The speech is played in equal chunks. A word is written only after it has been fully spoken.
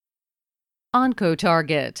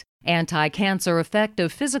OncoTarget. Anti-cancer effect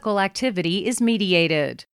of physical activity is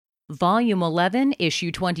mediated. Volume 11,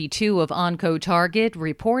 Issue 22 of OncoTarget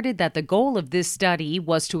reported that the goal of this study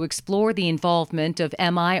was to explore the involvement of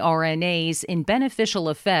miRNAs in beneficial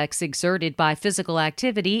effects exerted by physical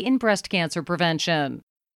activity in breast cancer prevention.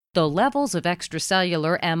 The levels of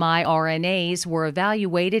extracellular miRNAs were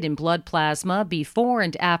evaluated in blood plasma before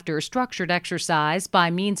and after structured exercise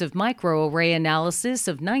by means of microarray analysis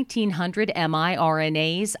of 1,900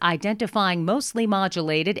 miRNAs identifying mostly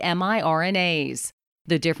modulated miRNAs.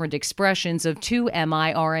 The different expressions of two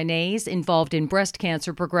miRNAs involved in breast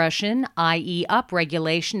cancer progression, i.e.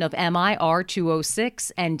 upregulation of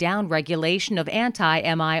MIR206 and downregulation of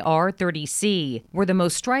anti-MIR30C, were the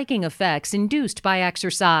most striking effects induced by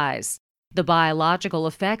exercise. The biological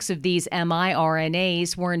effects of these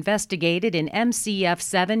miRNAs were investigated in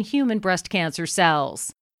MCF7 human breast cancer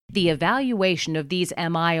cells. The evaluation of these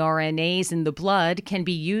miRNAs in the blood can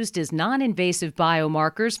be used as non-invasive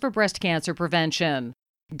biomarkers for breast cancer prevention.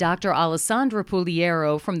 Dr. Alessandra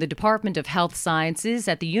Pugliero from the Department of Health Sciences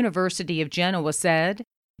at the University of Genoa said,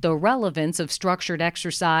 "The relevance of structured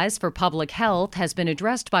exercise for public health has been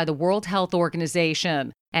addressed by the World Health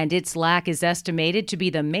Organization, and its lack is estimated to be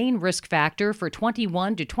the main risk factor for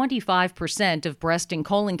 21 to 25% of breast and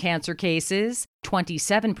colon cancer cases,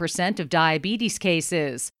 27% of diabetes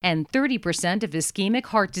cases, and 30% of ischemic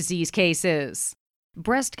heart disease cases."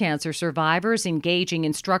 Breast cancer survivors engaging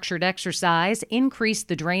in structured exercise increase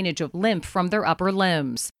the drainage of lymph from their upper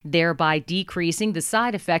limbs, thereby decreasing the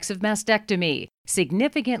side effects of mastectomy,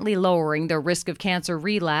 significantly lowering their risk of cancer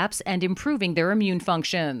relapse and improving their immune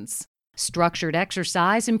functions. Structured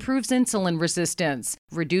exercise improves insulin resistance,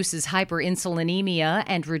 reduces hyperinsulinemia,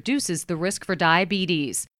 and reduces the risk for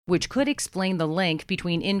diabetes, which could explain the link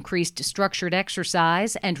between increased structured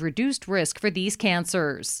exercise and reduced risk for these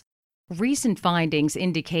cancers. Recent findings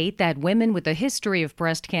indicate that women with a history of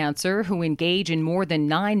breast cancer who engage in more than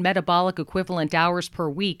 9 metabolic equivalent hours per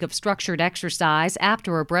week of structured exercise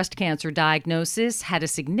after a breast cancer diagnosis had a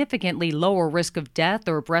significantly lower risk of death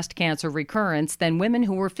or breast cancer recurrence than women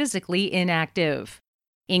who were physically inactive.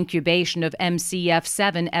 Incubation of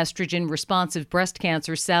MCF7 estrogen-responsive breast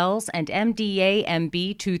cancer cells and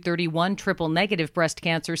MDA-MB231 triple-negative breast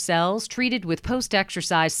cancer cells treated with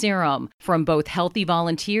post-exercise serum from both healthy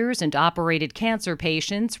volunteers and operated cancer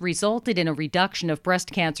patients resulted in a reduction of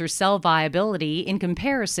breast cancer cell viability in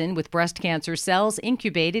comparison with breast cancer cells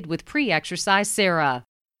incubated with pre-exercise sera.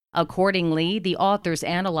 Accordingly, the authors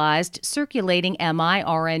analyzed circulating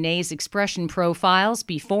miRNAs expression profiles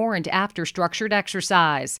before and after structured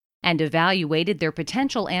exercise and evaluated their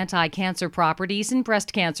potential anti-cancer properties in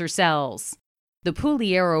breast cancer cells. The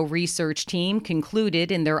Pugliero research team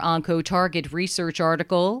concluded in their OncoTarget research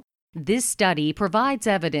article, "This study provides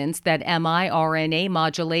evidence that miRNA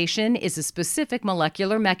modulation is a specific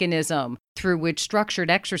molecular mechanism through which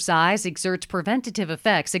structured exercise exerts preventative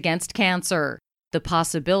effects against cancer. The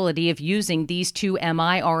possibility of using these two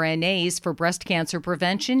miRNAs for breast cancer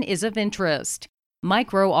prevention is of interest.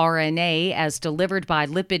 MicroRNA, as delivered by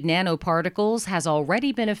lipid nanoparticles, has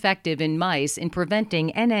already been effective in mice in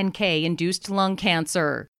preventing NNK-induced lung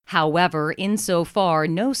cancer. However, insofar,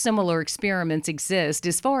 no similar experiments exist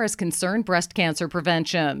as far as concern breast cancer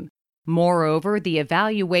prevention. Moreover, the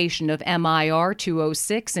evaluation of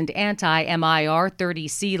MIR206 and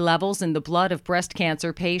anti-MIR30C levels in the blood of breast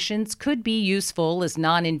cancer patients could be useful as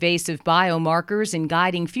non-invasive biomarkers in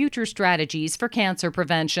guiding future strategies for cancer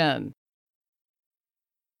prevention."